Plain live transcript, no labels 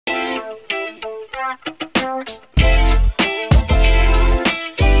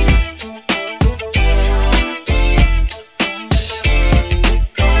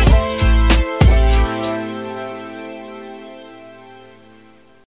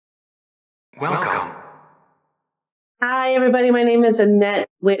Welcome. Hi, everybody. My name is Annette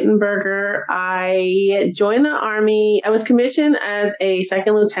Wittenberger. I joined the Army. I was commissioned as a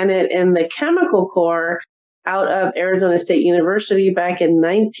second lieutenant in the Chemical Corps out of Arizona State University back in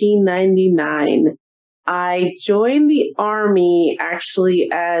 1999. I joined the Army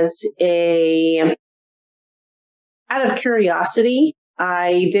actually out of curiosity.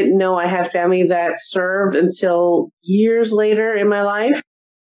 I didn't know I had family that served until years later in my life,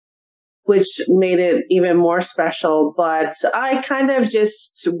 which made it even more special. But I kind of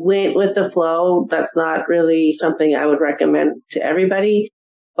just went with the flow. That's not really something I would recommend to everybody,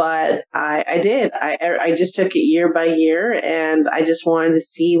 but I did. I just took it year by year, and I just wanted to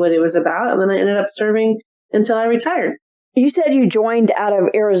see what it was about. And then I ended up serving until I retired. You said you joined out of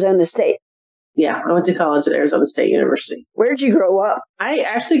Arizona State. Yeah, I went to college at Arizona State University. Where did you grow up? I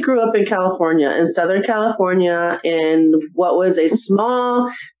actually grew up in California, in Southern California, in what was a small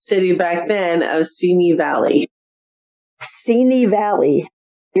city back then of Simi Valley. Simi Valley.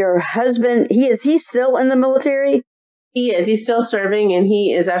 Your husband, is he still in the military? He is. He's still serving, and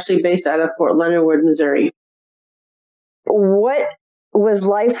he is actually based out of Fort Leonard Wood, Missouri. What was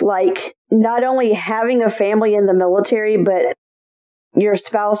life like, not only having a family in the military, but your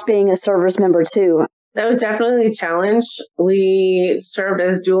spouse being a service member too? That was definitely a challenge. We served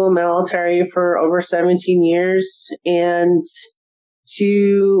as dual military for over 17 years, and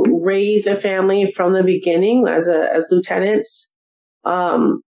to raise a family from the beginning as lieutenants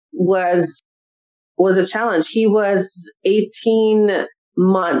was a challenge. He was 18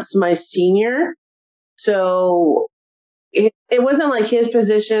 months my senior, so it wasn't like his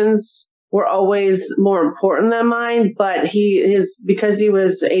positions were always more important than mine, but because he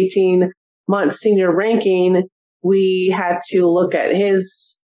was 18 months senior ranking, we had to look at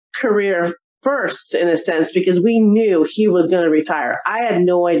his career first, in a sense, because we knew he was going to retire. I had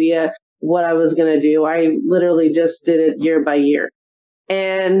no idea what I was going to do. I literally just did it year by year.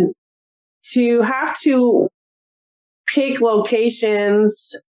 And to have to pick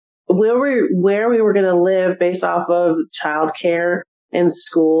locations where we were going to live based off of childcare and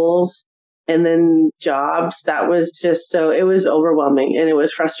schools, and then jobs, that was just it was overwhelming, and it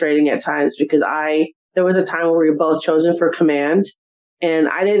was frustrating at times because there was a time where we were both chosen for command, and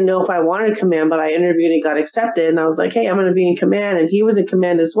I didn't know if I wanted command, but I interviewed and got accepted, and I was like, hey, I'm going to be in command, and he was in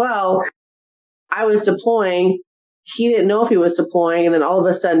command as well. I was deploying. He didn't know if he was deploying, and then all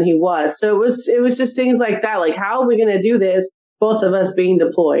of a sudden he was. So it was just things like that, like, how are we going to do this, both of us being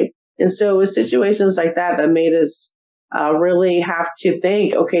deployed? And so it was situations like that made us really have to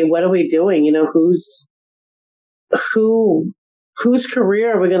think, okay, what are we doing? You know, whose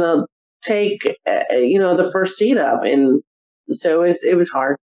career are we going to take, the first seat of? And so it was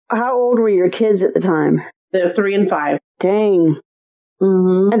hard. How old were your kids at the time? They're 3 and 5. Dang.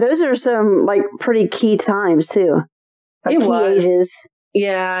 Mm-hmm. And those are some pretty key times too. Ages.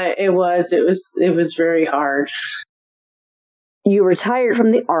 Yeah, it was. It was very hard. You retired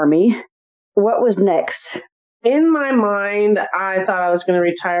from the Army. What was next? In my mind, I thought I was going to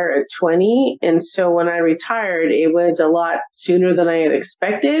retire at 20. And so when I retired, it was a lot sooner than I had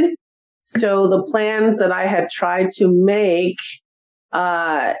expected. So the plans that I had tried to make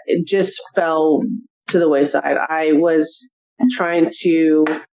it just fell to the wayside. I was trying to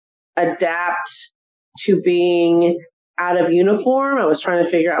adapt to being out of uniform. I was trying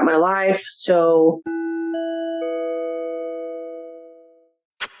to figure out my life. So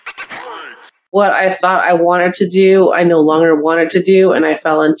what I thought I wanted to do, I no longer wanted to do, and I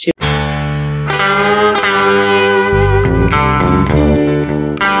fell into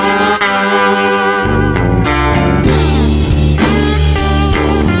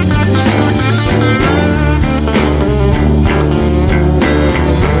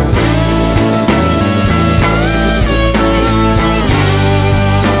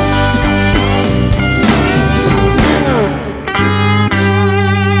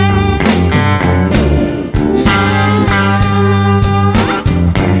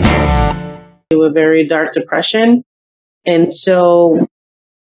a very dark depression. And so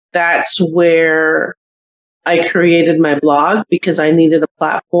that's where I created my blog, because I needed a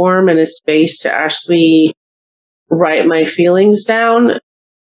platform and a space to actually write my feelings down,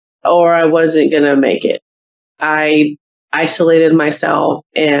 or I wasn't going to make it. I isolated myself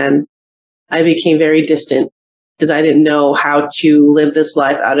and I became very distant because I didn't know how to live this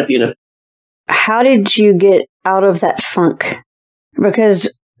life out of uniform. How did you get out of that funk? Because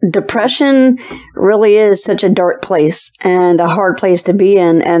depression really is such a dark place and a hard place to be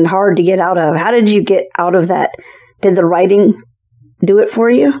in and hard to get out of. How did you get out of that? Did the writing do it for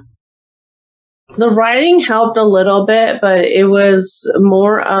you? The writing helped a little bit, but it was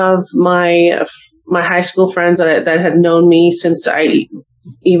more of my high school friends that had known me since I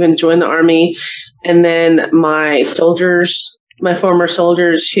even joined the Army, and then my former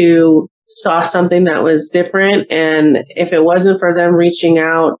soldiers who saw something that was different. And if it wasn't for them reaching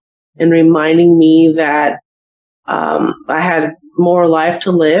out and reminding me that I had more life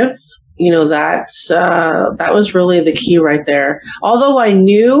to live, that was really the key right there. Although I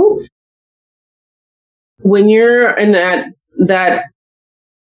knew when you're in that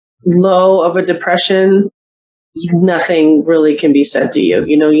low of a depression, nothing really can be said to you.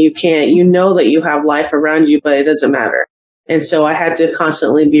 You can't, that you have life around you, but it doesn't matter. And so I had to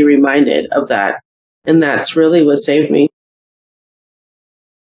constantly be reminded of that. And that's really what saved me.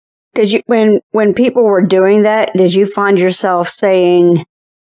 Did you, when people were doing that, did you find yourself saying,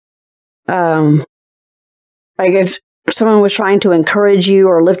 like if someone was trying to encourage you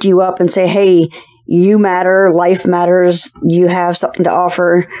or lift you up and say, hey, you matter, life matters, you have something to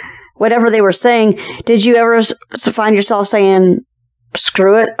offer, whatever they were saying, did you ever find yourself saying,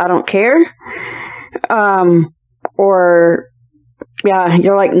 screw it, I don't care? Or, yeah,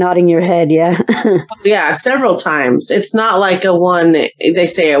 you're like nodding your head, yeah. Yeah, several times. It's not like they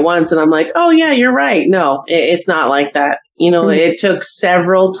say it once and I'm like, oh yeah, you're right. No, it's not like that. It took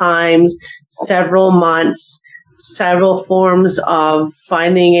several times, several months, several forms of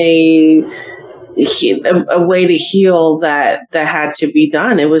finding a way to heal that had to be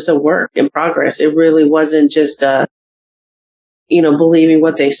done. It was a work in progress. It really wasn't just, believing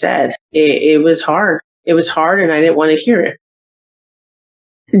what they said. It was hard. It was hard and I didn't want to hear it.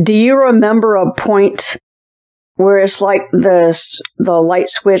 Do you remember a point where it's like the light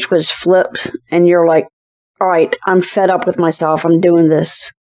switch was flipped and you're like, all right, I'm fed up with myself. I'm doing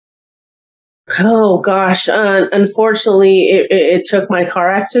this. Oh, gosh. Unfortunately, it took my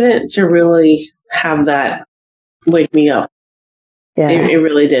car accident to really have that wake me up. Yeah. It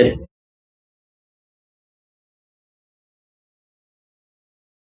really did.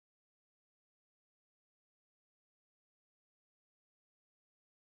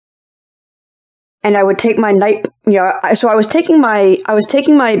 And I would take my so I was taking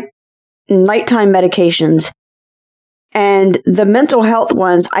my nighttime medications, and the mental health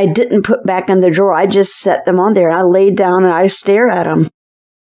ones I didn't put back in the drawer. I just set them on there and I laid down and I stare at them.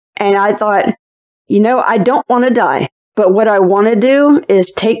 And I thought, I don't want to die, but what I want to do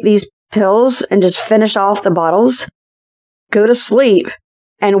is take these pills and just finish off the bottles, go to sleep,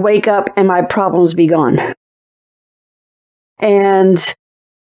 and wake up and my problems be gone. And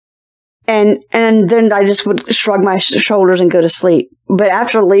then I just would shrug my shoulders and go to sleep. But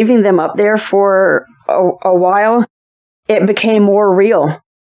after leaving them up there for a while, it became more real.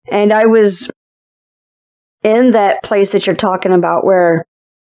 And I was in that place that you're talking about where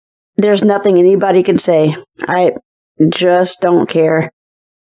there's nothing anybody can say. I just don't care.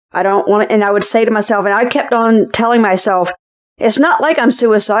 I don't want to, and I would say to myself, and I kept on telling myself, it's not like I'm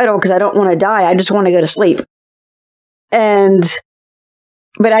suicidal because I don't want to die. I just want to go to sleep.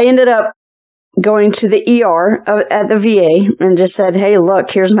 But I ended up going to the ER at the VA and just said, hey, look,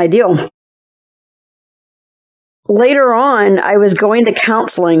 here's my deal. Later on, I was going to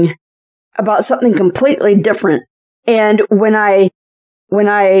counseling about something completely different. And when I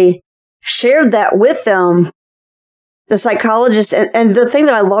shared that with them, the psychologist, and the thing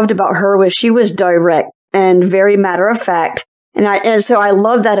that I loved about her was she was direct and very matter of fact. And so I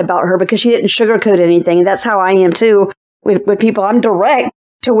love that about her because she didn't sugarcoat anything. And that's how I am too with people. I'm direct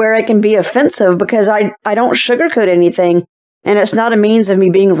to where it can be offensive because I don't sugarcoat anything. And it's not a means of me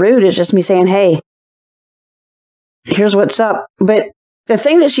being rude. It's just me saying, hey, here's what's up. But the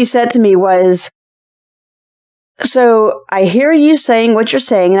thing that she said to me was, so I hear you saying what you're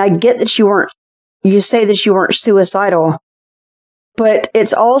saying, and I get that you say that you weren't suicidal, but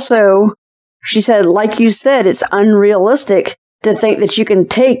it's also, she said, like you said, it's unrealistic to think that you can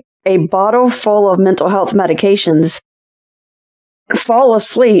take a bottle full of mental health medications, fall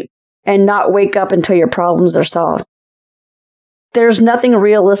asleep, and not wake up until your problems are solved. There's nothing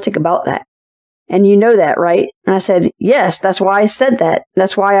realistic about that. And you know that, right? And I said, yes, that's why I said that.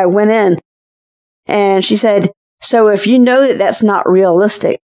 That's why I went in. And she said, so if you know that that's not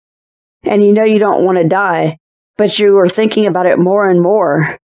realistic, and you know you don't want to die, but you are thinking about it more and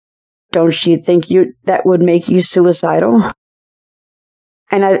more, don't you think that would make you suicidal?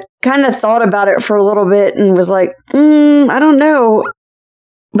 And I kind of thought about it for a little bit and was like, I don't know.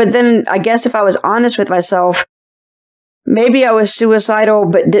 But then I guess if I was honest with myself, maybe I was suicidal,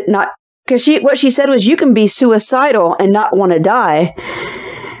 but did not. Because what she said was, you can be suicidal and not want to die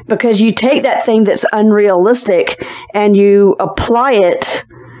because you take that thing that's unrealistic and you apply it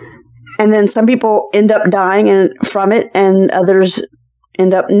And then some people end up dying from it, and others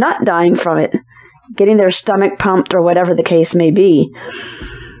end up not dying from it, getting their stomach pumped or whatever the case may be.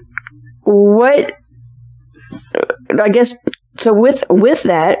 So with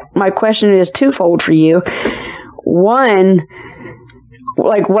that, my question is twofold for you. One,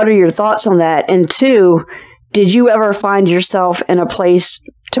 like, what are your thoughts on that? And two, did you ever find yourself in a place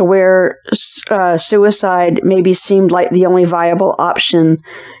to where suicide maybe seemed like the only viable option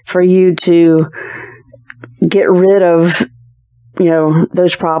for you to get rid of,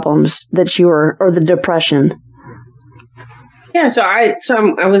 those problems that you were, or the depression? Yeah, so I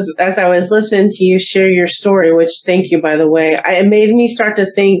was listening to you share your story, which thank you, by the way, it made me start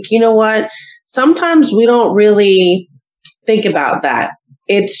to think, you know what? Sometimes we don't really think about that.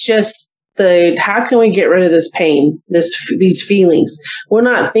 It's just how can we get rid of this pain, these feelings? We're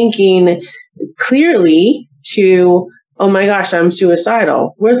not thinking clearly to, oh my gosh, I'm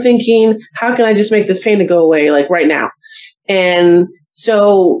suicidal. We're thinking, how can I just make this pain to go away, like right now? And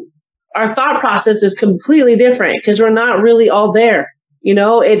so our thought process is completely different because we're not really all there.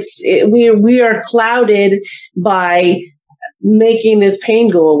 We are clouded by making this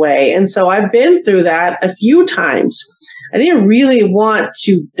pain go away. And so I've been through that a few times. I didn't really want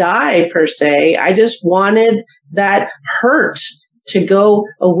to die per se. I just wanted that hurt to go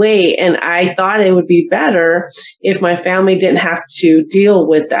away. And I thought it would be better if my family didn't have to deal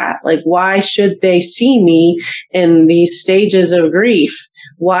with that. Like, why should they see me in these stages of grief?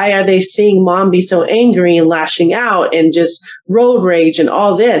 Why are they seeing mom be so angry and lashing out and just road rage and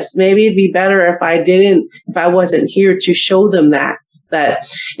all this? Maybe it'd be better if I wasn't here to show them that.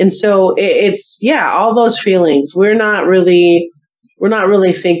 And so it's all those feelings. We're not really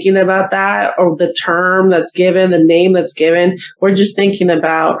thinking about that, or the term that's given, the name that's given. We're just thinking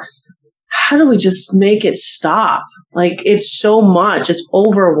about, how do we just make it stop? Like, it's so much, it's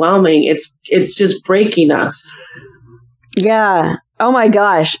overwhelming. It's just breaking us. Yeah. Oh my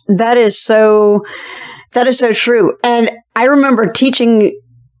gosh. That is so true. And I remember teaching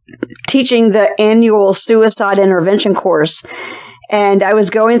the annual suicide intervention course, and I was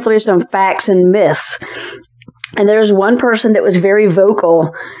going through some facts and myths. And there was one person that was very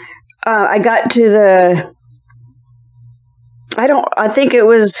vocal. I got to I don't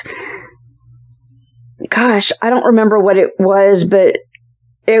remember what it was, but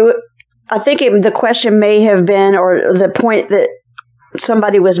the question may have been, or the point that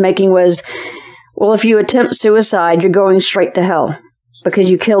somebody was making was, well, if you attempt suicide, you're going straight to hell because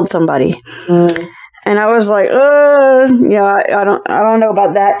you killed somebody. Mm. And I was like, I don't know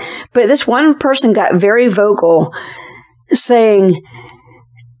about that. But this one person got very vocal, saying,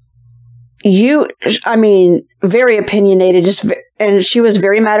 very opinionated, and she was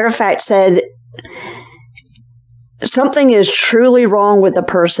very matter of fact, said, something is truly wrong with a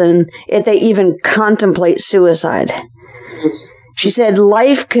person if they even contemplate suicide. She said,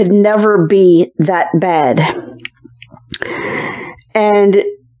 life could never be that bad. And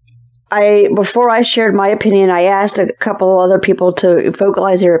before I shared my opinion, I asked a couple other people to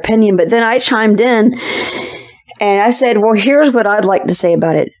vocalize their opinion, but then I chimed in and I said, well, here's what I'd like to say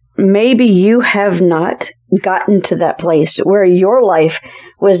about it. Maybe you have not gotten to that place where your life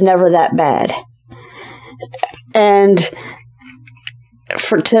was never that bad. And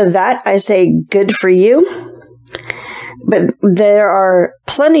to that, I say, good for you. But there are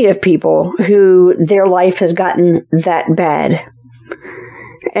plenty of people who their life has gotten that bad.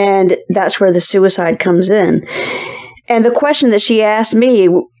 And that's where the suicide comes in. And the question that she asked me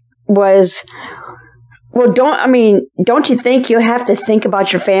was, well, don't you think you have to think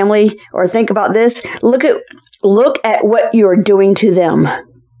about your family or think about this? Look at what you're doing to them.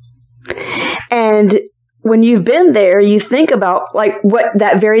 And when you've been there, you think about like what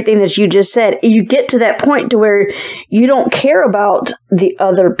that very thing that you just said, you get to that point to where you don't care about the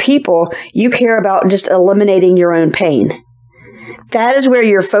other people. You care about just eliminating your own pain. That is where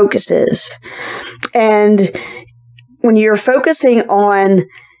your focus is. And when you're focusing on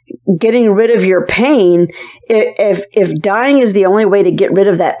getting rid of your pain, if dying is the only way to get rid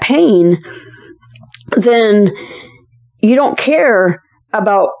of that pain, then you don't care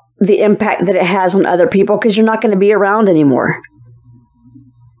about the impact that it has on other people because you're not going to be around anymore.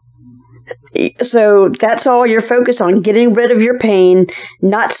 So that's all you're focused on, getting rid of your pain,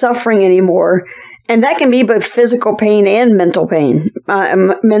 not suffering anymore. And that can be both physical pain and mental pain,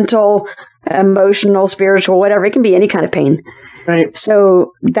 mental, emotional, spiritual, whatever. It can be any kind of pain. Right.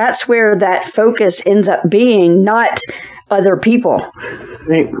 So that's where that focus ends up being, not other people.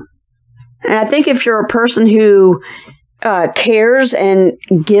 Right. And I think if you're a person who cares and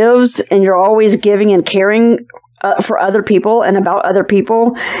gives, and you're always giving and caring for other people and about other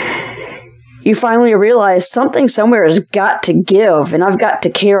people, you finally realize something somewhere has got to give, and I've got to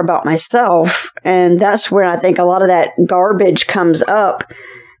care about myself. And that's where I think a lot of that garbage comes up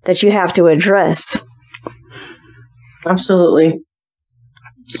that you have to address. Absolutely.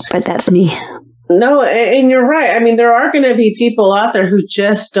 But that's me. No, and you're right. I mean, there are going to be people out there who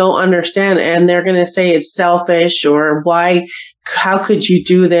just don't understand, and they're going to say it's selfish, or why, how could you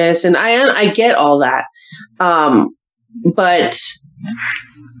do this? And I get all that. But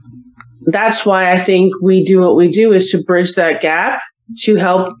that's why I think we do what we do, is to bridge that gap, to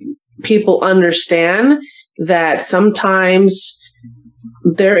help people understand that sometimes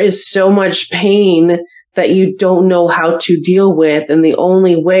there is so much pain that you don't know how to deal with. And the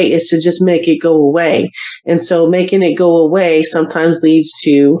only way is to just make it go away. And so making it go away sometimes leads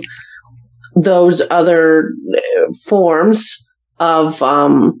to those other forms of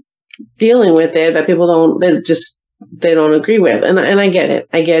dealing with it that people they don't agree with. And I get it.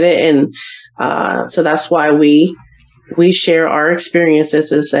 And so that's why we share our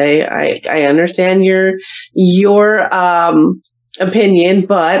experiences and say, I understand your opinion,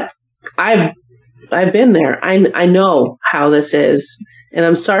 but I've been there. I know how this is. And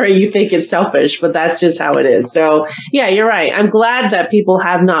I'm sorry you think it's selfish, but that's just how it is. So, yeah, you're right. I'm glad that people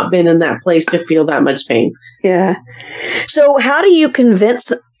have not been in that place to feel that much pain. Yeah. So how do you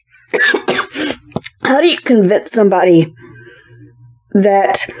convince somebody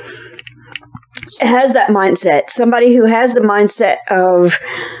that has that mindset? Somebody who has the mindset of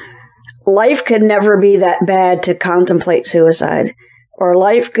life could never be that bad to contemplate suicide, or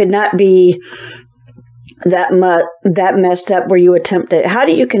life could not be that messed up where you attempt it. How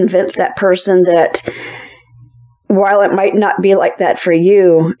do you convince that person that while it might not be like that for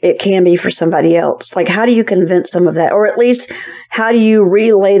you, it can be for somebody else? Like, how do you convince them of that? Or at least, how do you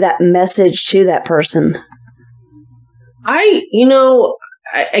relay that message to that person? I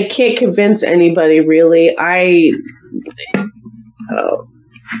can't convince anybody, really. I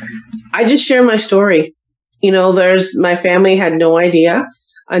just share my story. My family had no idea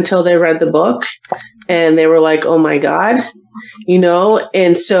until they read the book, and they were like, oh my God,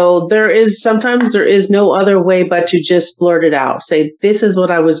 and so sometimes there is no other way but to just blurt it out. Say, this is what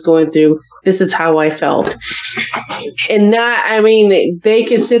I was going through. This is how I felt. And they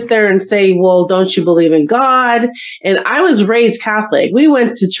can sit there and say, well, don't you believe in God? And I was raised Catholic. We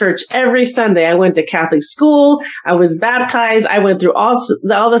went to church every Sunday. I went to Catholic school. I was baptized. I went through all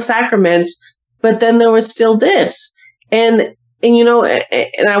the sacraments, but then there was still this. And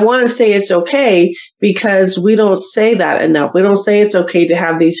I want to say it's okay, because we don't say that enough. We don't say it's okay to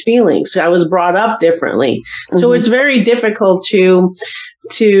have these feelings. I was brought up differently. Mm-hmm. So it's very difficult to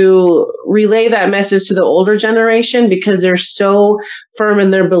relay that message to the older generation, because they're so firm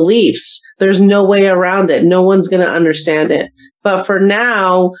in their beliefs. There's no way around it. No one's going to understand it. But for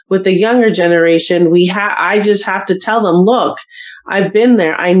now, with the younger generation, I just have to tell them, look, I've been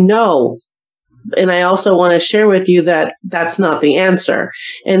there. I know. And I also want to share with you that that's not the answer.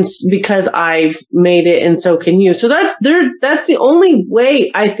 And because I've made it, and so can you. So that's the only way,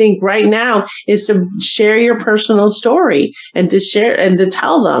 I think, right now, is to share your personal story, and to share and to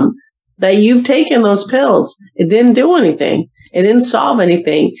tell them that you've taken those pills. It didn't do anything. It didn't solve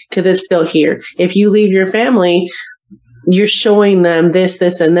anything, because it's still here. If you leave your family, you're showing them this,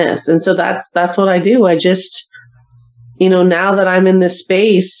 and this. And so that's what I do. I just, now that I'm in this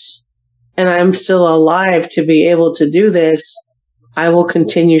space, and I'm still alive to be able to do this, I will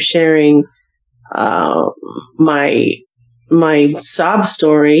continue sharing my sob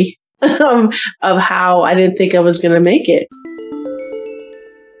story of how I didn't think I was going to make it.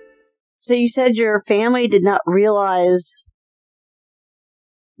 So you said your family did not realize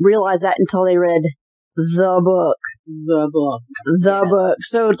that until they read the book. The book.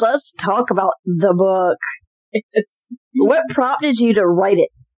 So let's talk about the book. Yes. What prompted you to write it?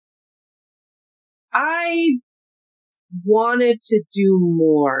 I wanted to do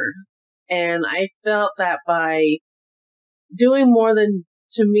more, and I felt that by doing more than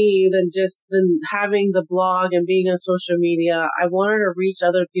just having the blog and being on social media, I wanted to reach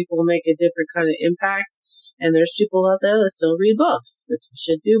other people and make a different kind of impact. And there's people out there that still read books, which I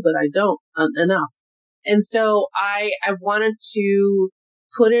should do, but I don't enough. And so I wanted to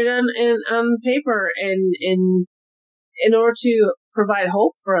put it on paper, and in order to provide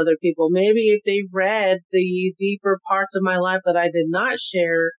hope for other people. Maybe if they read the deeper parts of my life that I did not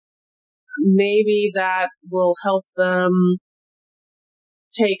share, maybe that will help them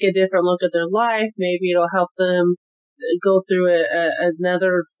take a different look at their life. Maybe it'll help them go through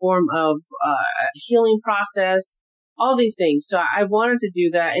another form of healing process, all these things. So I wanted to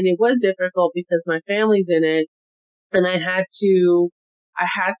do that, and it was difficult because my family's in it, and I had to I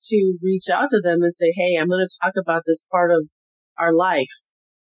had to reach out to them and say, hey, I'm going to talk about this part of our life.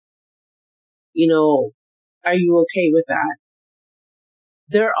 Are you okay with that?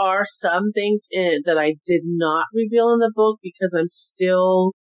 There are some things in it that I did not reveal in the book because I'm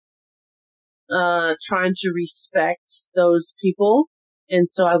still trying to respect those people. And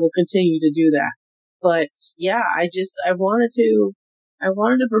so I will continue to do that. But yeah, I wanted to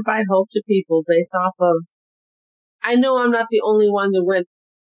provide hope to people based off of, I know I'm not the only one that went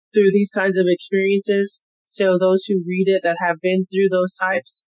through these kinds of experiences. So those who read it that have been through those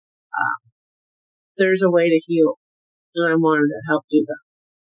types, there's a way to heal. And I wanted to help do that.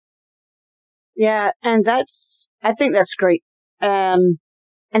 Yeah. And I think that's great. And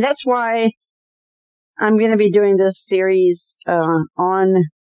that's why I'm going to be doing this series, on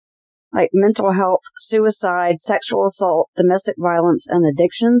like mental health, suicide, sexual assault, domestic violence, and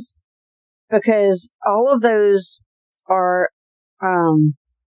addictions, because all of those are,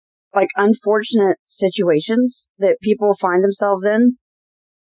 like unfortunate situations that people find themselves in.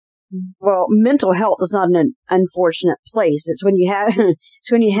 Well, mental health is not an unfortunate place. It's when you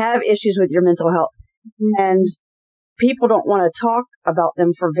have issues with your mental health, and people don't want to talk about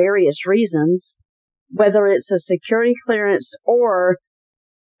them for various reasons, whether it's a security clearance or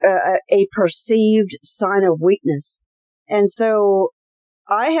a perceived sign of weakness. And so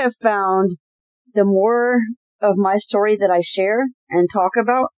I have found the more of my story that I share and talk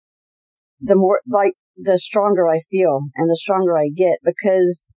about, the more, like, the stronger I feel and the stronger I get,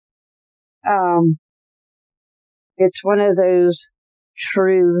 because it's one of those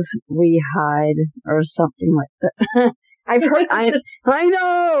truths we hide or something like that. I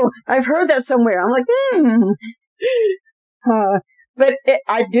know, I've heard that somewhere. I'm like, but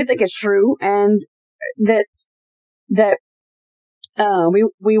I do think it's true, and that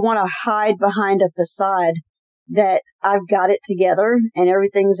we want to hide behind a facade that I've got it together and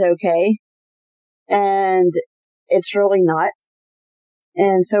everything's okay, and it's really not.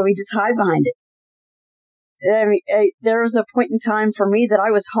 And so we just hide behind it. I mean, there was a point in time for me that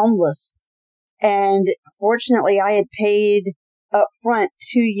I was homeless, and fortunately I had paid up front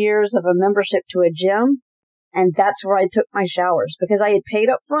 2 years of a membership to a gym, and that's where I took my showers. Because I had paid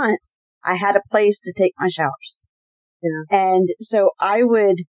up front, I had a place to take my showers. Yeah. And so I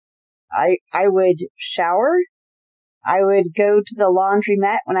would shower. I would go to the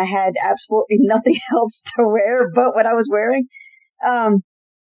laundromat when I had absolutely nothing else to wear but what I was wearing.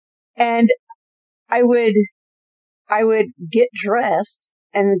 And I would get dressed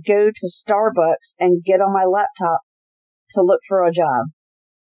and go to Starbucks and get on my laptop to look for a job.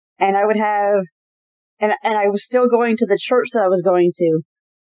 And I would have, and I was still going to the church that I was going to.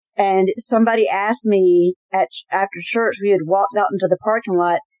 And somebody asked me after church, we had walked out into the parking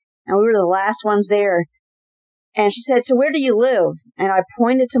lot and we were the last ones there. And she said, "So where do you live?" And I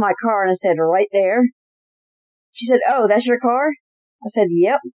pointed to my car and I said, "Right there." She said, "Oh, that's your car?" I said,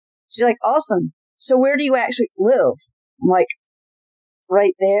 "Yep." She's like, "Awesome. So where do you actually live?" I'm like,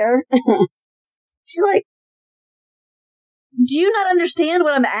 "Right there." She's like, "Do you not understand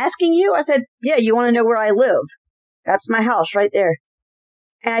what I'm asking you?" I said, "Yeah, you want to know where I live? That's my house right there."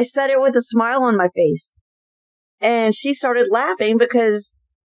 And I said it with a smile on my face. And she started laughing because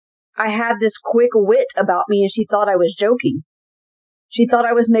I had this quick wit about me and she thought I was joking. She thought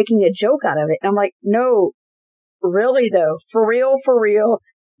I was making a joke out of it. And I'm like, "No, really though, for real, for real.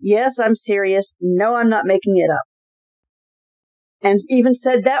 Yes, I'm serious. No, I'm not making it up." And even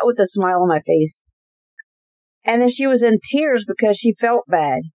said that with a smile on my face. And then she was in tears because she felt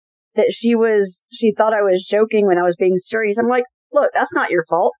bad that she thought I was joking when I was being serious. I'm like, "Look, that's not your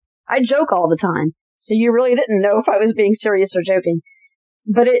fault. I joke all the time. So you really didn't know if I was being serious or joking."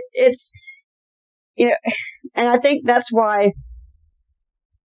 But it's, and I think that's why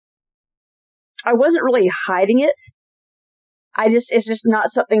I wasn't really hiding it. It's just not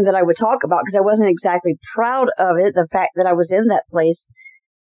something that I would talk about because I wasn't exactly proud of it, the fact that I was in that place.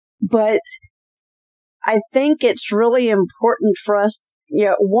 But I think it's really important for us,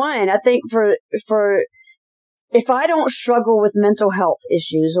 one, I think for if I don't struggle with mental health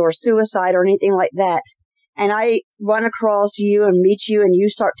issues or suicide or anything like that, and I run across you and meet you and you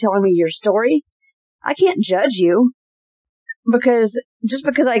start telling me your story, I can't judge you because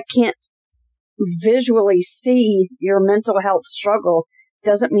I can't visually see your mental health struggle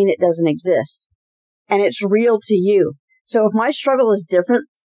doesn't mean it doesn't exist. And it's real to you. So if my struggle is different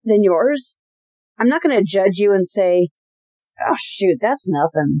than yours, I'm not going to judge you and say, "Oh, shoot, that's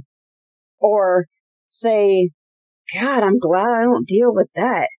nothing." Or say, "God, I'm glad I don't deal with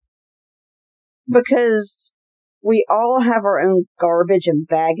that." Because we all have our own garbage and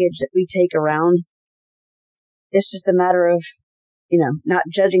baggage that we take around. It's just a matter of, not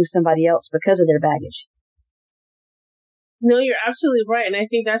judging somebody else because of their baggage. No, you're absolutely right. And I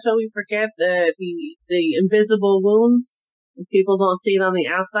think that's why we forget the invisible wounds. If people don't see it on the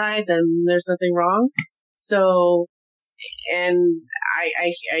outside, then there's nothing wrong. So, and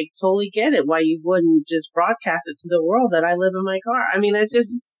I totally get it why you wouldn't just broadcast it to the world that I live in my car. I mean, it's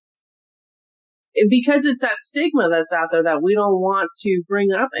just because it's that stigma that's out there that we don't want to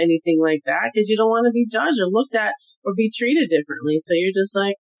bring up anything like that because you don't want to be judged or looked at or be treated differently. So you're just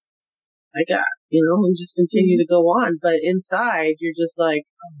like, I got, and just continue to go on. But inside, you're just like,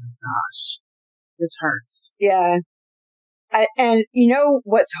 oh my gosh, this hurts. Yeah. And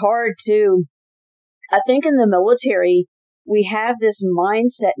what's hard too, I think in the military, we have this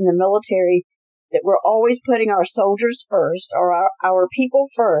mindset in the military that we're always putting our soldiers first or our people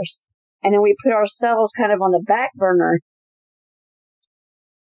first. And then we put ourselves kind of on the back burner.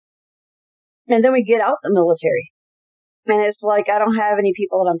 And then we get out the military. And it's like, I don't have any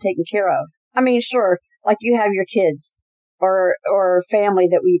people that I'm taking care of. I mean, sure, like you have your kids or family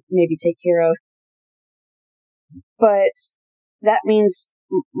that we maybe take care of. But that means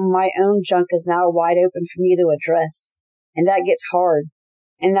my own junk is now wide open for me to address. And that gets hard.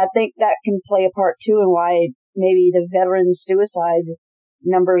 And I think that can play a part too in why maybe the veteran suicide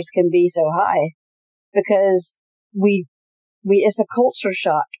numbers can be so high. Because it's a culture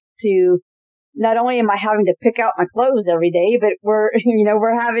shock to, not only am I having to pick out my clothes every day, but we're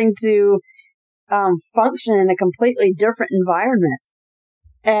having to function in a completely different environment.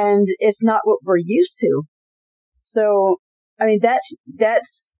 And it's not what we're used to. So, I mean, there's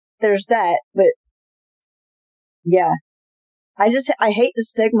that, but yeah, I hate the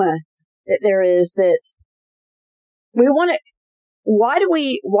stigma that there is that we want to, why do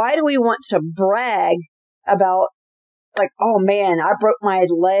we want to brag about like, oh man, I broke my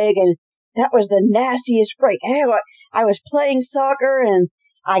leg and that was the nastiest break. Hey, I was playing soccer and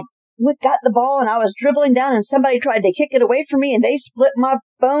I got the ball and I was dribbling down and somebody tried to kick it away from me and they split my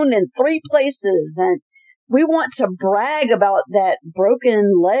bone in 3 places. And we want to brag about that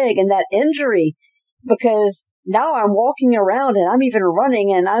broken leg and that injury because now I'm walking around and I'm even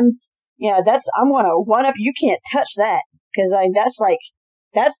running and I'm going to one up. You can't touch that because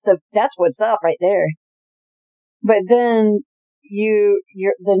that's what's up right there. But then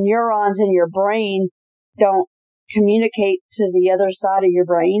the neurons in your brain don't communicate to the other side of your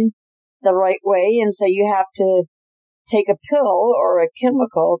brain the right way. And so you have to take a pill or a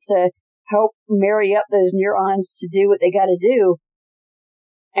chemical to help marry up those neurons to do what they got to do.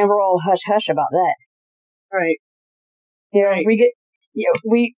 And we're all hush hush about that. Right. Right. We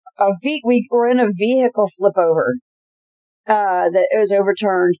were in a vehicle flip over, that it was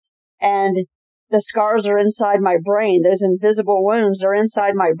overturned and the scars are inside my brain. Those invisible wounds are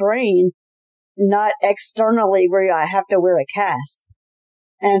inside my brain, not externally where I have to wear a cast.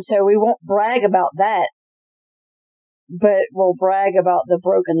 And so we won't brag about that, but we'll brag about the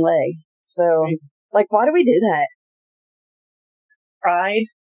broken leg. So, like, why do we do that? Pride.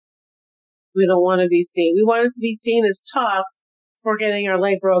 We don't want to be seen. We want us to be seen as tough for getting our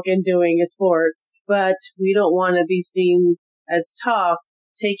leg broken doing a sport, but we don't want to be seen as tough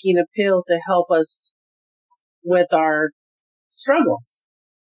taking a pill to help us with our struggles,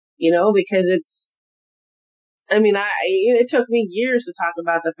 because it took me years to talk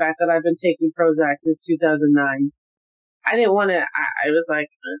about the fact that I've been taking Prozac since 2009. I didn't want to, I was like,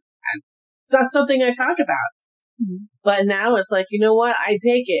 it's not something I talk about. Mm-hmm. But now it's like, you know what? I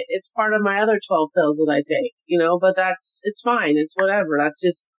take it. It's part of my other 12 pills that I take, but it's fine. It's whatever.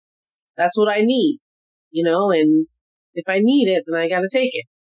 That's what I need, and if I need it, then I got to take it.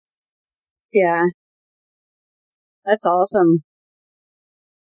 Yeah. That's awesome.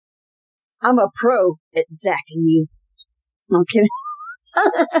 I'm a pro at zacking you. I'm kidding.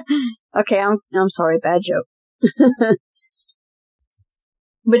 Okay, I'm sorry, bad joke.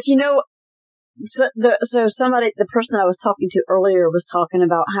 But the person I was talking to earlier was talking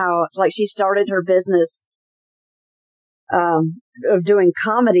about how, like, she started her business of doing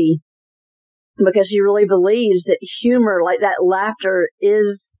comedy because she really believes that humor, like that laughter,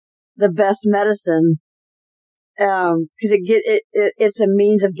 is the best medicine. Because it's a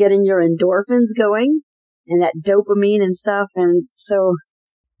means of getting your endorphins going and that dopamine and stuff. And so,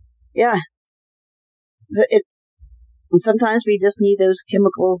 yeah, sometimes we just need those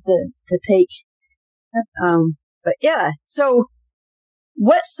chemicals to take. But yeah, so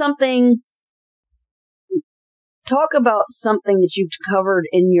talk about something that you've covered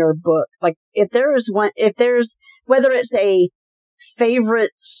in your book. Like whether it's a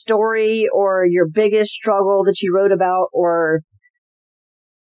favorite story or your biggest struggle that you wrote about, or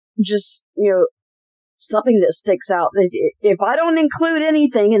just, something that sticks out. That if I don't include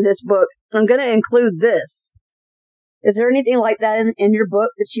anything in this book, I'm going to include this. Is there anything like that in your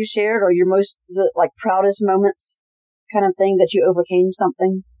book that you shared, or your most proudest moments kind of thing that you overcame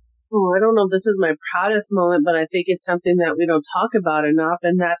something? Oh, I don't know if this is my proudest moment, but I think it's something that we don't talk about enough.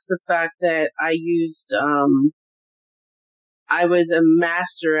 And that's the fact that I was a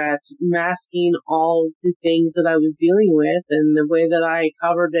master at masking all the things that I was dealing with. And the way that I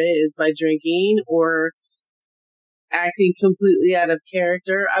covered it is by drinking or acting completely out of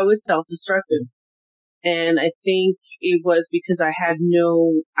character. I was self-destructive. And I think it was because I had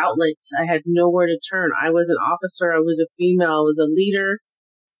no outlet. I had nowhere to turn. I was an officer. I was a female. I was a leader.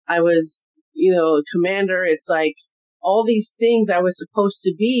 I was, a commander. It's like all these things I was supposed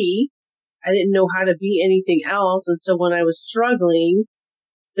to be. I didn't know how to be anything else. And so when I was struggling,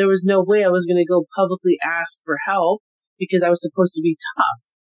 there was no way I was going to go publicly ask for help because I was supposed to be tough.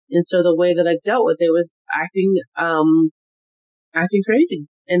 And so the way that I dealt with it was acting crazy.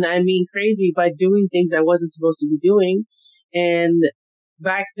 And I mean crazy by doing things I wasn't supposed to be doing. And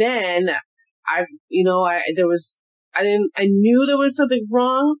back then, I knew there was something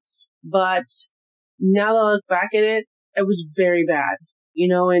wrong, but now that I look back at it, it was very bad,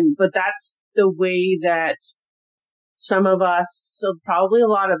 but that's the way that some of us, so probably a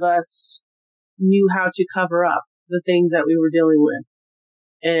lot of us, knew how to cover up the things that we were dealing with.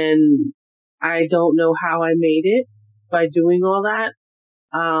 And I don't know how I made it by doing all that.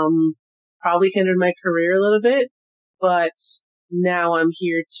 Probably hindered my career a little bit, but now I'm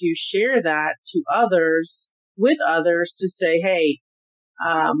here to share that to others, with others, to say, hey,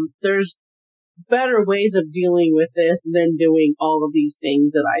 there's better ways of dealing with this than doing all of these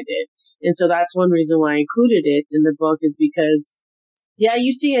things that I did. And so that's one reason why I included it in the book, is because, yeah,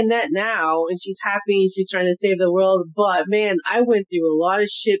 you see Annette now and she's happy and she's trying to save the world, but man, I went through a lot of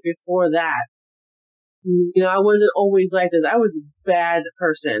shit before that. I wasn't always like this. I was a bad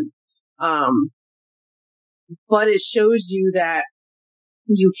person. But it shows you that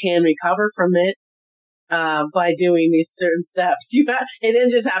you can recover from it, by doing these certain steps. It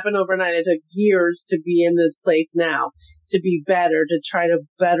didn't just happen overnight. It took years to be in this place now, to be better, to try to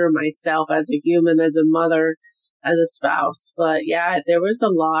better myself as a human, as a mother, as a spouse. But yeah, there was a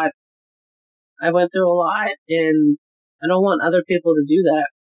lot. I went through a lot, and I don't want other people to do that.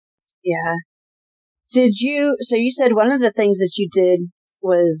 Yeah. So you said one of the things that you did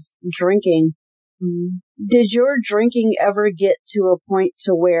was drinking. Did your drinking ever get to a point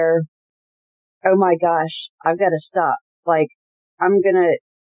to where, oh my gosh, I've got to stop. Like, I'm gonna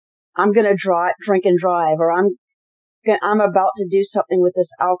drink and drive, or I'm about to do something with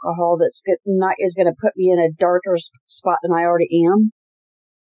this alcohol is gonna put me in a darker spot than I already am?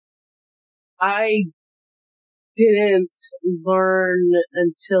 I didn't learn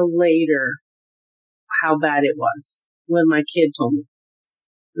until later how bad it was when my kid told me.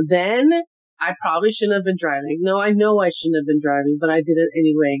 Then I probably shouldn't have been driving. No, I know I shouldn't have been driving, but I did it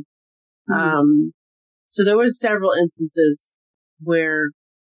anyway. So there was several instances where,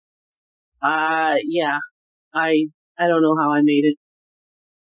 I don't know how I made it.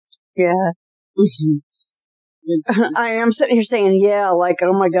 Yeah. I am sitting here saying, yeah, like,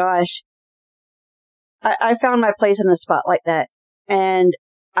 oh my gosh. I found my place in a spot like that, and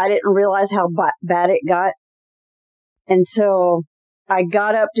I didn't realize how bad it got until I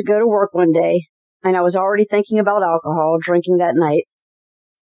got up to go to work one day, and I was already thinking about alcohol, drinking that night.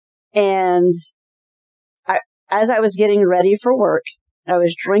 And as I was getting ready for work, I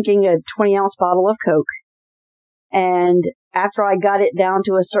was drinking a 20-ounce bottle of Coke. And after I got it down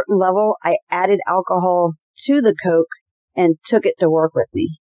to a certain level, I added alcohol to the Coke and took it to work with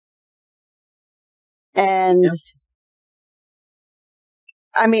me. And yep.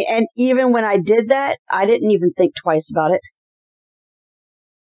 I mean, and even when I did that, I didn't even think twice about it.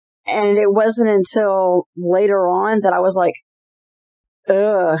 And it wasn't until later on that I was like,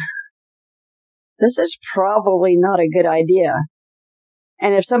 this is probably not a good idea.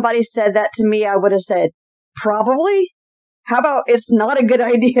 And if somebody said that to me, I would have said, probably? How about it's not a good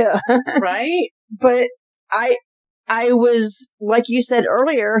idea? Right? But I was, like you said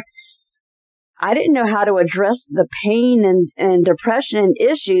earlier, I didn't know how to address the pain and depression and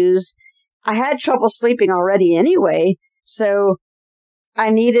issues. I had trouble sleeping already anyway, so I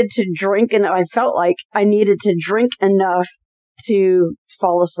needed to drink, and I felt like I needed to drink enough to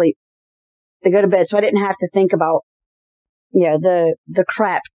fall asleep, to go to bed, so I didn't have to think about, the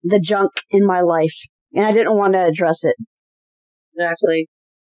crap, the junk in my life, and I didn't want to address it. Exactly.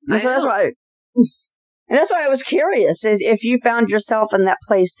 So that's why I was curious if you found yourself in that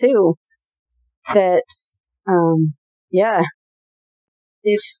place too. That, yeah.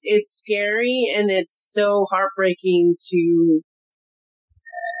 It's scary, and it's so heartbreaking to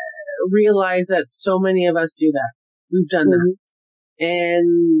realize that so many of us do that. We've done that,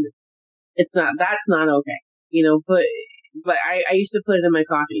 and that's not okay, but I used to put it in my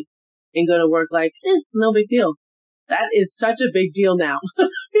coffee and go to work like, no big deal. That is such a big deal now.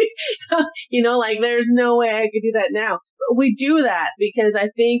 Like there's no way I could do that now. But we do that because I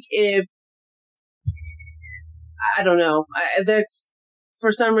think I don't know, there's,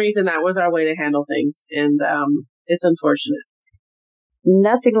 for some reason that was our way to handle things. And, it's unfortunate.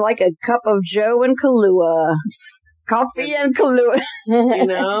 Nothing like a cup of Joe and Kahlua. Coffee and Kahlua.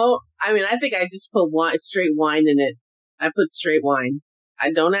 I mean, I think I just put straight wine in it. I put straight wine.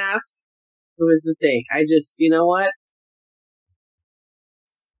 I don't ask. It was the thing. I just, you know what?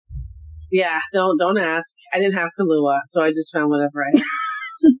 Yeah, don't ask. I didn't have Kahlua, so I just found whatever I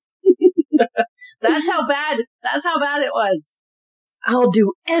had. That's how bad it was. I'll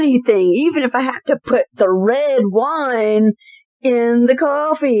do anything, even if I have to put the red wine in the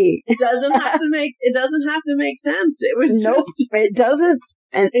coffee. It doesn't have to make sense. It was it doesn't.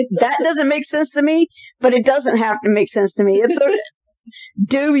 And that doesn't make sense to me, but it doesn't have to make sense to me. It's okay.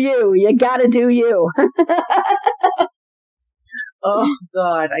 Do you. You gotta do you. Oh,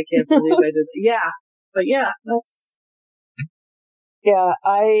 God, I can't believe I did that. Yeah, but yeah, that's... Yeah,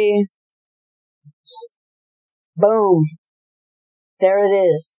 boom. There it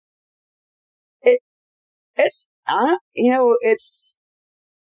is. It's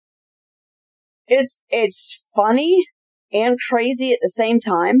funny and crazy at the same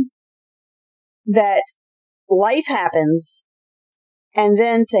time that life happens, and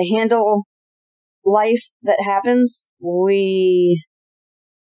then to handle life that happens, we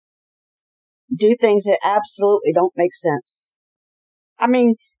do things that absolutely don't make sense. I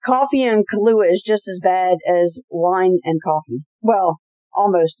mean, coffee and Kahlua is just as bad as wine and coffee. Well,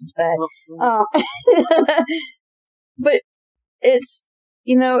 almost as bad. But it's,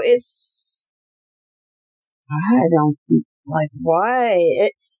 I don't, like, why?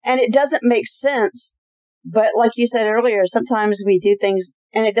 And it doesn't make sense. But like you said earlier, sometimes we do things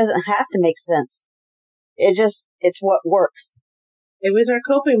and it doesn't have to make sense. It's what works. It was our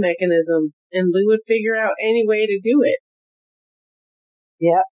coping mechanism, and we would figure out any way to do it.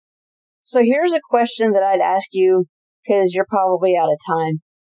 Yep. So here's a question that I'd ask you, because you're probably out of time,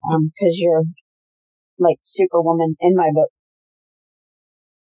 because you're like Superwoman in my book.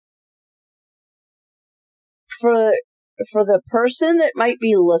 For the person that might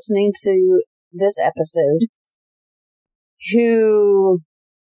be listening to this episode who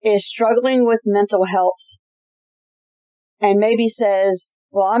is struggling with mental health and maybe says,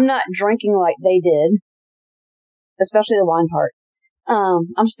 well, I'm not drinking like they did, especially the wine part.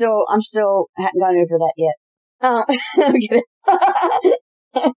 I'm still hadn't gone over that yet. I'm kidding.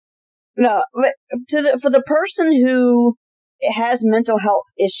 No, but for the person who has mental health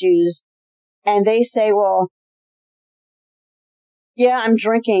issues and they say, well, yeah, I'm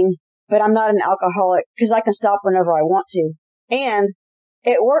drinking, but I'm not an alcoholic because I can stop whenever I want to. And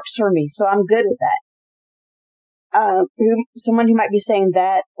it works for me, so I'm good with that. Someone who might be saying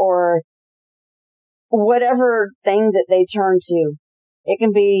that, or whatever thing that they turn to. It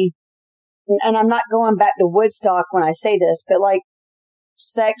can be, and I'm not going back to Woodstock when I say this, but like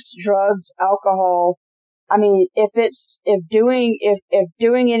sex, drugs, alcohol. I mean, if doing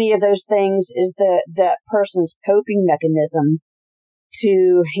any of those things is that person's coping mechanism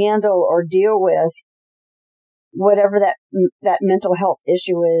to handle or deal with whatever that mental health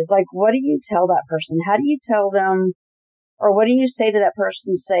issue is, like, what do you tell that person? How do you tell them, or what do you say to that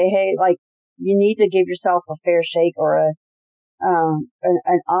person? Say, hey, like, you need to give yourself a fair shake or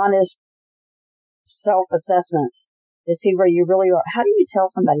an honest self-assessment to see where you really are. How do you tell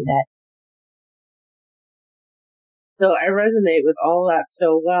somebody that? So I resonate with all that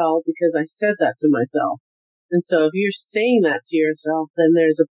so well because I said that to myself. And so if you're saying that to yourself, then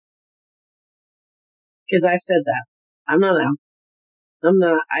because I've said that. I'm not out. I'm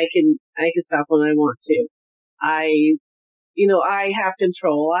not, I can stop when I want to. I have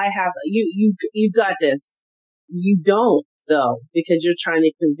control. You got this. You don't, though, because you're trying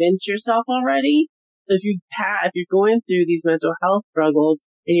to convince yourself already. So if you're going through these mental health struggles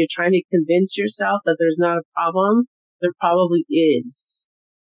and you're trying to convince yourself that there's not a problem, there probably is.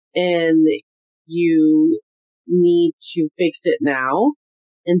 And you need to fix it now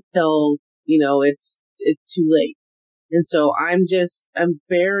until, it's too late. And so I'm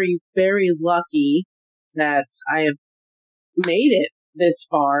very, very lucky that I have made it this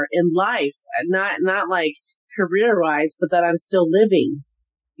far in life. Not like career-wise, but that I'm still living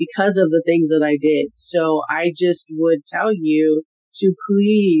because of the things that I did. So I just would tell you to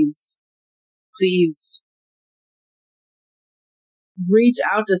please reach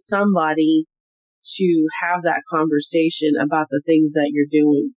out to somebody to have that conversation about the things that you're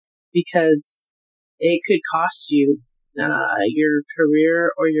doing, because it could cost you your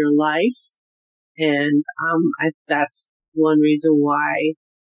career or your life. And that's one reason why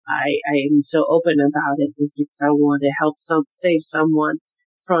I am so open about it, is because I want to help save someone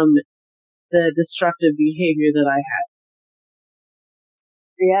from the destructive behavior that I had.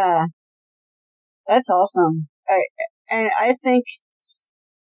 Yeah, that's awesome. I think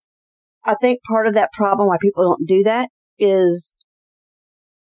part of that problem why people don't do that is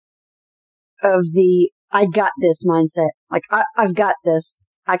of the I got this mindset. Like, I've got this.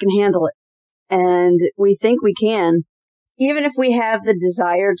 I can handle it. And we think we can, even if we have the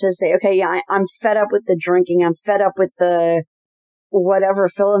desire to say, okay, yeah, I'm fed up with the drinking. I'm fed up with the whatever,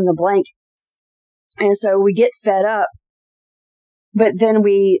 fill in the blank. And so we get fed up, but then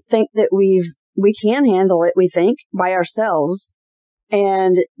we think that we can handle it, we think, by ourselves.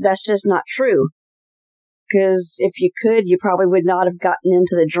 And that's just not true. Because if you could, you probably would not have gotten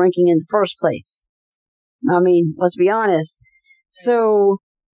into the drinking in the first place. I mean, let's be honest. So,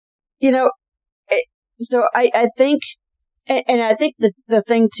 so I think, and I think the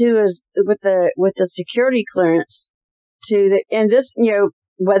thing too is with the security clearance and this,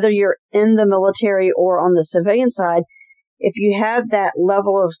 whether you're in the military or on the civilian side, if you have that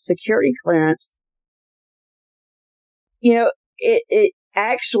level of security clearance, it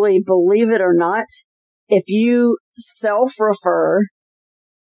actually, believe it or not, if you self-refer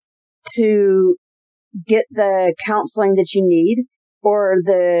to get the counseling that you need or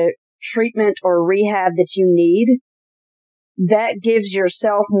the treatment or rehab that you need, that gives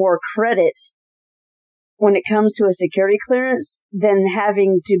yourself more credit when it comes to a security clearance than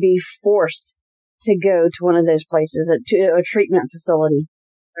having to be forced to go to one of those places, to a treatment facility.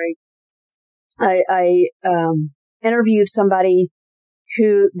 Right. I interviewed somebody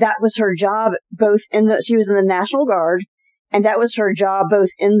who that was her job, she was in the National Guard, and that was her job both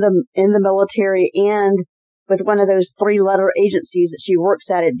in the military and with one of those 3-letter agencies that she works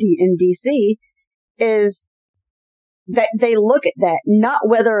at in DC, is that they look at that, not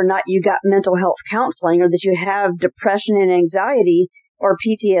whether or not you got mental health counseling or that you have depression and anxiety or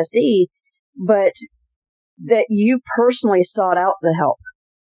PTSD, but that you personally sought out the help.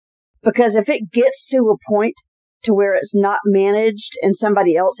 Because if it gets to a point to where it's not managed and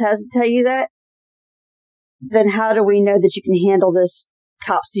somebody else has to tell you that, then how do we know that you can handle this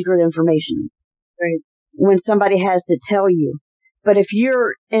top secret information? Right. When somebody has to tell you. But if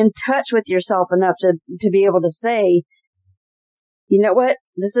you're in touch with yourself enough to be able to say, you know what,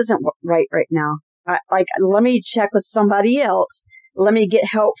 this isn't right now. Let me check with somebody else. Let me get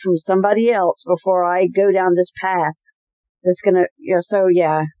help from somebody else before I go down this path. That's gonna, so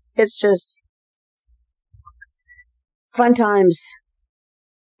yeah, it's just fun times.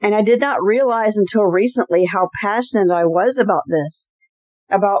 And I did not realize until recently how passionate I was about this,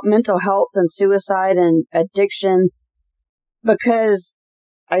 about mental health and suicide and addiction, because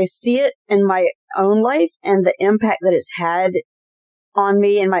I see it in my own life and the impact that it's had on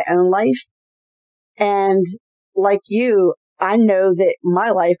me in my own life. And like you, I know that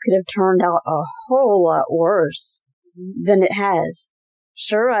my life could have turned out a whole lot worse than it has.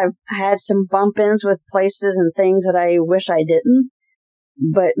 Sure, I've had some bump-ins with places and things that I wish I didn't,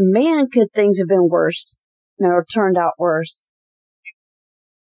 but man, could things have been worse, or turned out worse.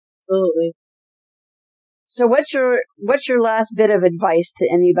 Absolutely. So what's your last bit of advice to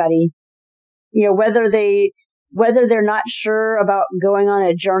anybody? Whether they're not sure about going on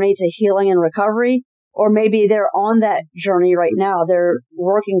a journey to healing and recovery, or maybe they're on that journey right now, they're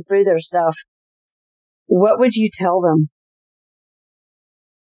working through their stuff. What would you tell them?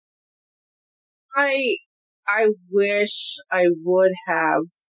 I wish I would have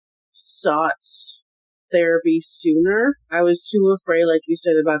sought therapy sooner. I was too afraid, like you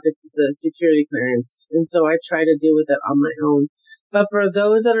said, about the security clearance. And so I try to deal with it on my own. But for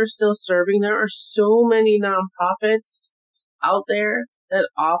those that are still serving, there are so many nonprofits out there that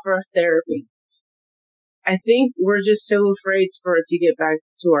offer therapy. I think we're just so afraid for it to get back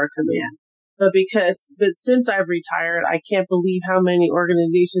to our command. But since I've retired, I can't believe how many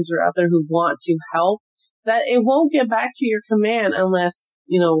organizations are out there who want to help, that it won't get back to your command unless,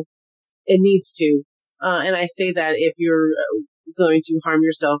 it needs to. And I say that if you're going to harm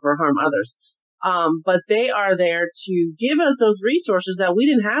yourself or harm others. But they are there to give us those resources that we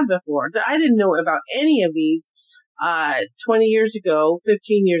didn't have before. I didn't know about any of these 20 years ago,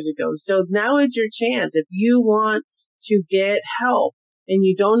 15 years ago. So now is your chance. If you want to get help and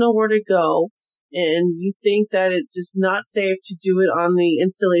you don't know where to go, and you think that it's just not safe to do it on the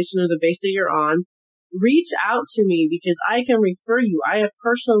installation or the base that you're on, reach out to me because I can refer you. I have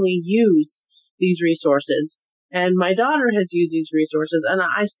personally used these resources, and my daughter has used these resources, and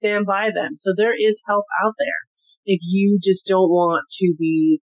I stand by them. So there is help out there if you just don't want to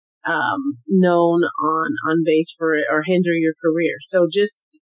be known on base for it or hinder your career. So just,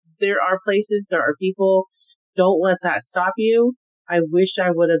 there are places, there are people. Don't let that stop you. I wish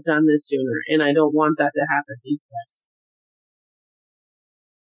I would have done this sooner, and I don't want that to happen to you guys.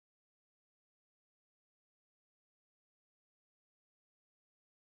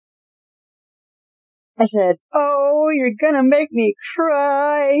 I said, "Oh, you're gonna make me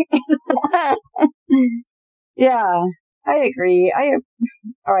cry." Yeah, I agree.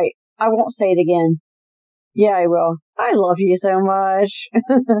 All right, I won't say it again. Yeah, I will. I love you so much.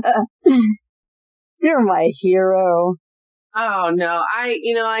 You're my hero. Oh, no.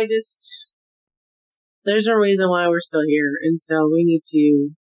 There's a reason why we're still here. And so we need to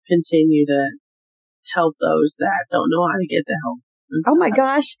continue to help those that don't know how to get the help. Oh my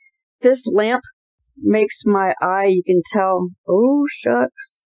gosh. This lamp makes my eye, you can tell. Oh,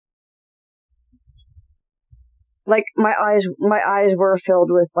 shucks. Like my eyes were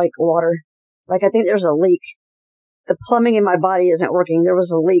filled with like water. Like I think there's a leak. The plumbing in my body isn't working. There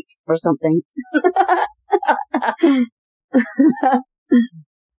was a leak or something.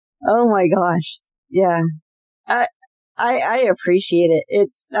 Oh my gosh. Yeah. I appreciate it.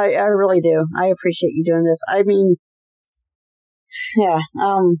 I really do. I appreciate you doing this. I mean, yeah,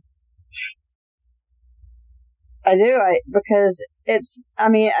 I do. Because I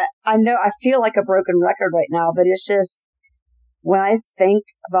know I feel like a broken record right now, but it's just when I think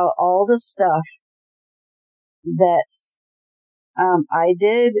about all the stuff that, I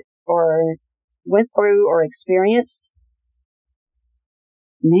did or went through or experienced,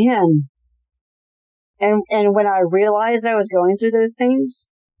 man. And when I realized I was going through those things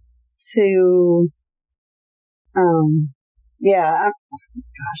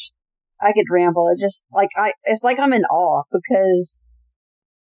gosh, I could ramble. It just it's like I'm in awe because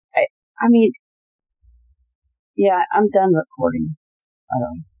I mean, yeah, I'm done recording, by the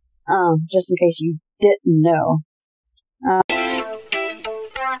way. Just in case you didn't know.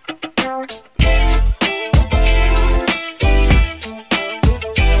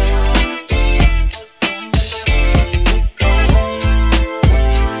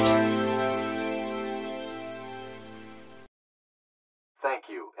 Thank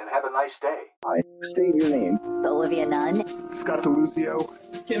you, and have a nice day. Hi, state your name. Olivia Nunn. Scott DeLucio.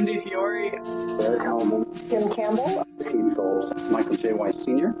 Kim DiFiore. Eric Hellman. Kim Campbell. Steve Souls. Michael J. Weiss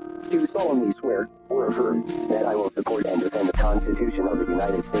Sr. Do solemnly swear or affirm that I will support and defend the Constitution of the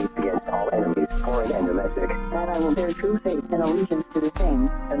United States against all enemies, foreign and domestic. That I will bear true faith and allegiance to the same.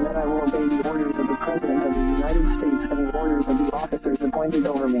 And that I will obey the orders of the President of the United States and the orders of the officers appointed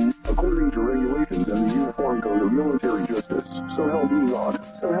over me, according to regulations and the Uniform Code of Military Justice. So help me God.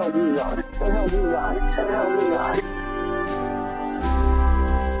 So help me God. So help me God. So help me God.